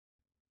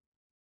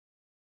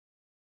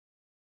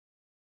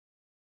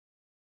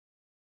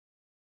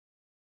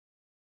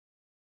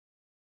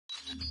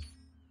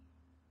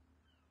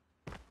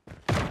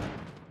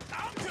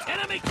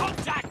Enemy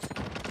contact!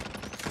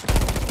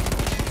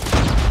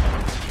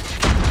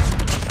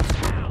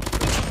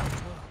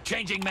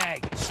 Changing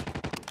mag.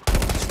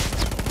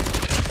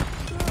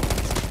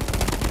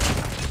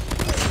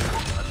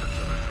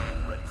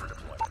 Ready for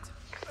deployment.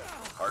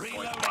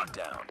 Hardpoint locked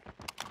down.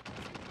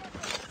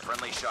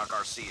 Friendly Shock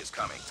RC is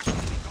coming.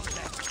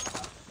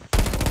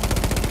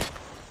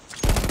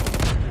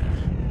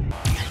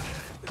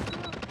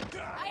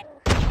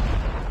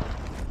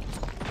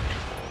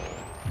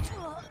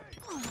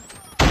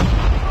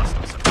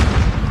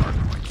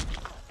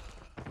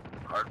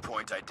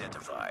 Hardpoint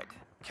identified.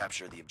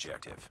 Capture the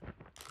objective.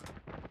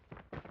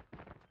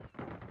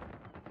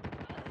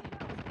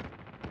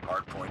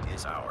 Hardpoint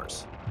is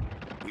ours.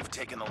 We've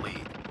taken the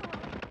lead.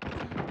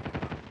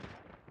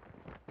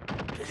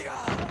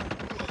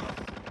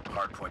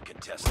 Hardpoint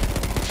contested.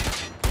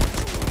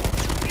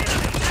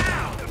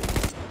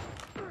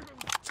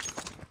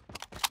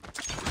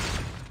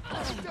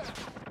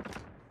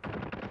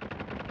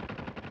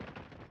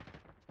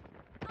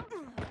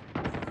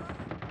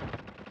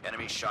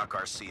 Enemy Shock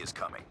RC is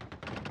coming.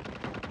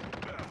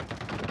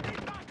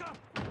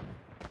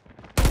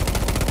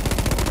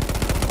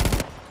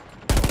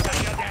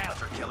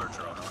 Hunter killer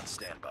drone on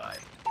standby.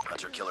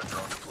 Hunter killer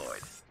drone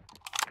deployed.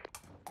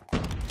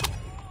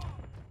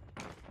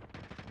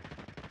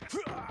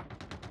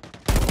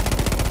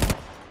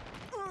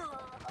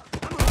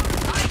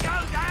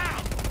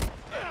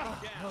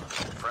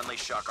 Friendly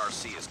Shock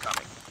RC is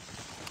coming.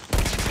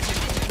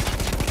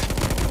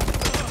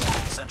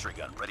 Sentry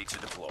gun ready to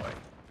deploy.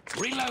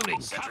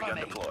 Reloading. Sentry gun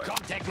deployed.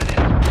 Contact with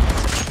him.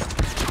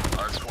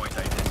 Hardpoint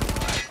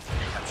identified.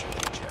 Capture the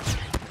objective.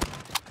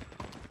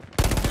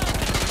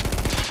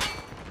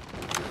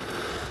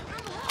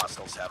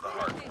 Hostiles have the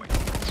hardpoint.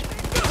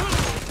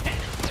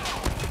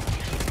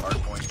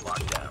 Hardpoint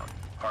locked down.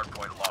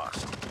 Hardpoint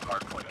lost.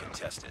 Hardpoint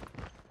contested.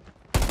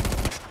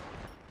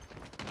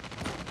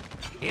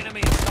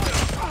 Enemy is coming.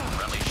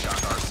 Friendly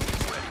Shock RC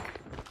is ready.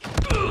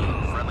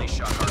 Friendly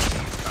Shock RC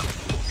is coming.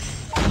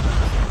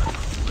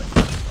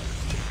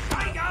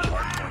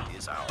 Hardpoint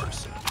is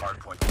ours.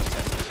 Hardpoint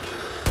contested.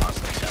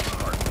 Hostiles have the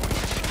hardpoint.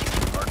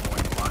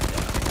 Hardpoint locked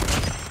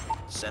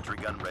down. Sentry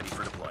gun ready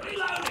for deployment.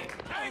 Reloading.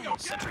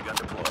 Sentry gun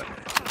deployed.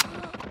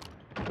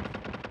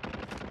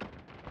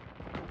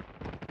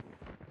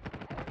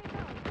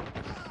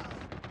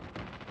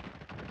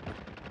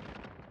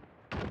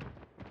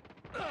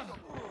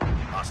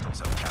 Hostiles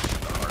have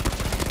captured the hardpoint.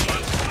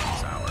 Hardpoint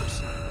is ours.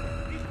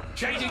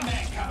 Changing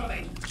mag. Cover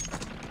me.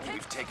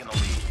 We've taken the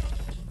lead.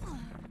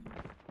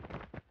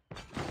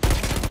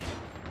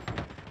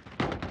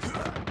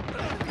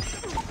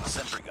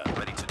 Sentry gun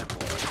ready to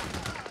deploy.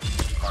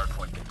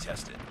 Hardpoint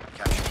contested.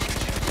 Capture the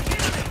objective.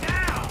 Enemy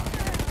down.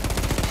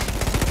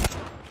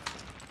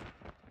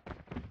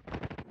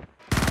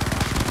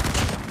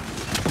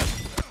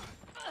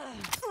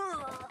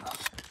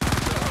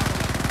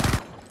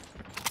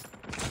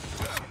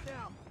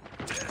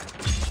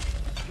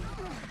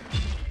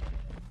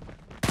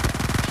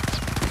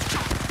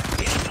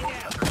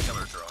 Hunter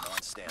killer drone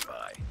on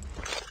standby.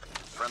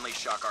 Friendly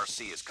Shock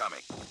RC is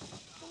coming.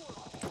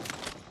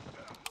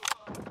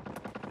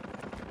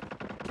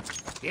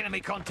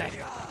 Enemy contact.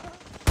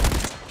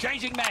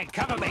 Changing mag.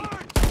 Cover me.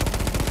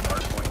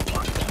 Hardpoint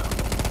locked down.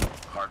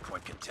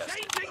 Hardpoint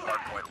contested.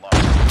 Hardpoint lost.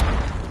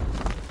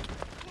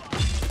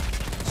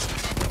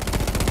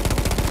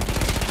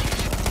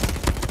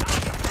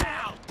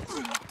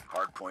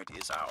 Hardpoint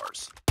is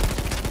ours.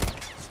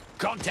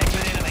 Contact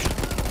with enemy.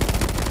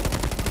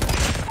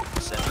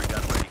 Sentry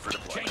gun ready for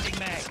deployment. Changing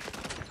mag.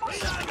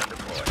 Sentry gun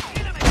deployed.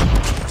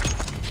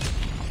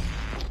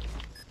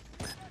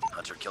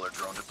 Hunter killer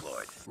drone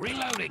deployed.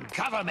 Reloading.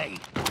 Cover me.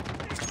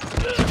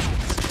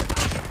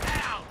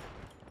 Down.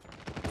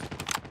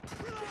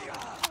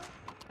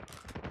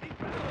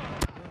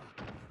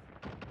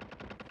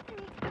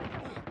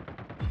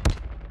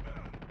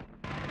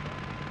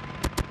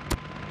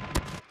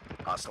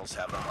 Hostiles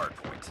have the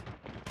hardpoint.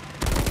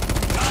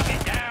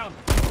 Target down.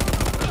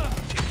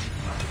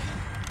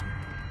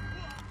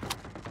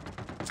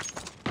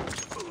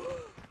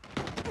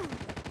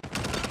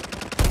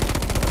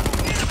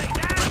 Enemy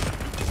down.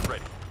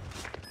 Ready.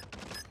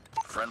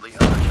 Friendly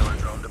Hunter killer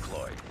drone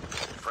deployed.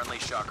 Friendly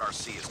Shock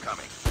RC is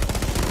coming.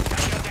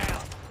 Tango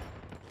down.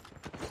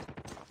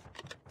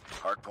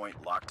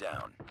 Hardpoint locked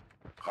down.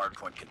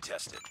 Hardpoint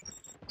contested.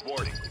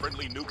 Warning,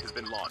 friendly nuke has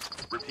been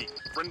launched. Repeat,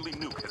 friendly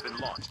nuke has been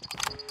launched.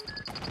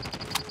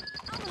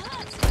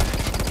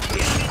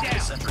 Enemy down.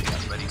 Sentry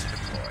gun ready to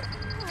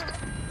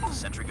deploy.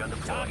 Sentry gun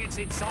deployed. Targets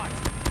in sight.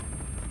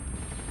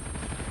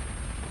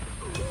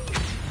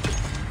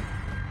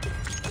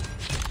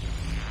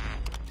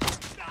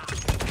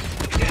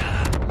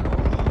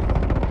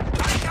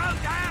 Tango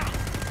down.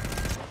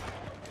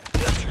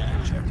 Capture the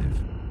objective.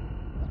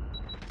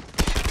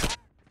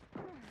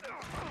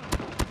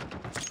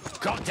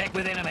 Contact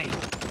with enemy.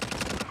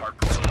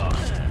 Hardpoint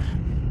lost.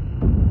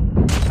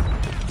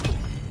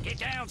 Get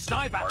down,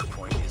 sniper.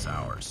 Hardpoint is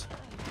ours.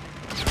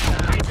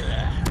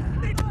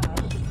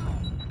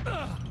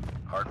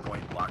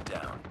 Hardpoint locked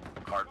down.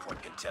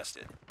 Hardpoint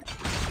contested.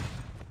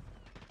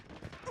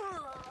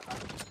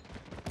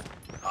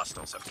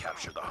 Hostiles have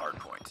captured the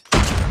hardpoint.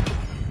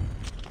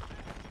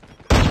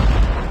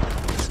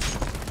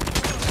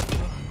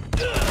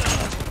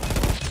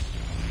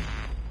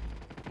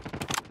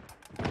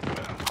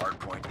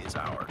 Hardpoint is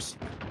ours.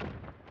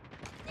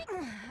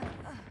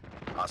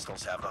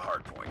 Hostiles have the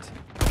hardpoint.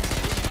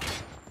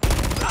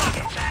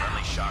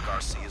 Friendly shock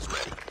RC is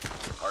ready.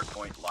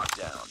 Hardpoint locked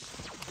down.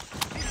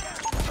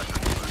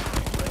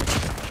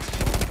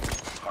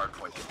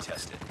 Hardpoint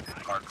contested.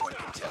 Hardpoint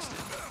contested.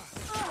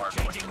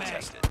 Hardpoint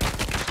contested.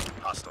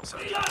 Hostiles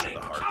have captured the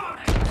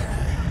hardpoint.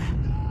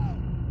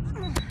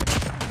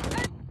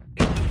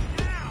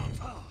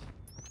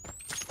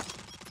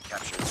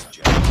 Capture this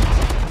objective.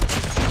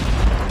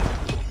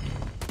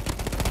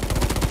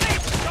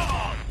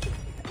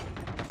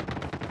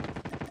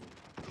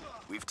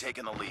 We've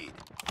taken the lead.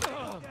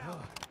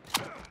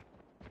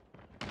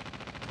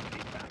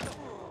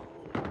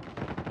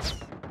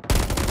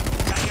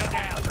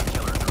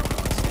 Hunter-killer drone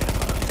on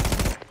standby.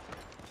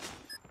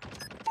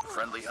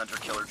 Friendly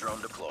hunter-killer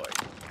drone deployed.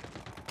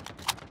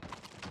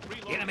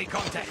 Enemy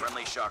contact.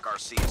 Friendly shock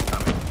RC is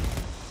coming.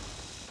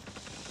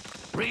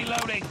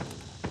 Reloading.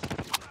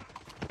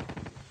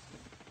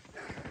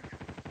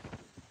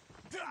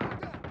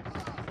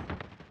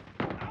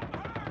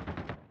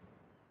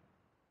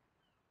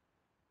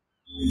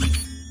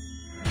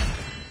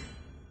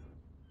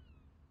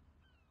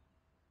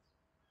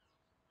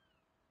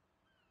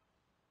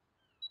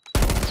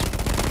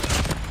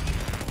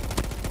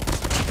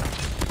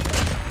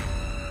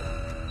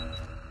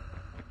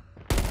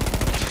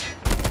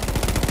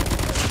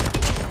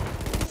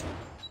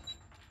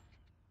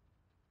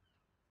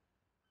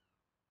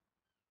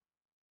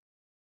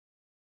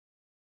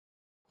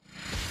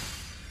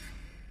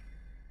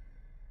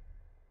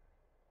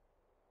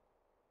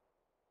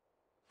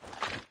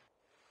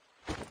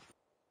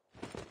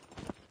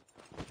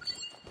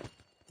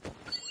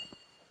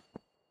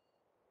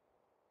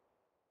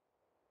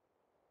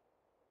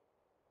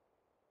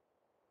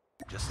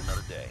 Just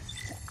another day.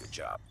 Good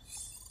job.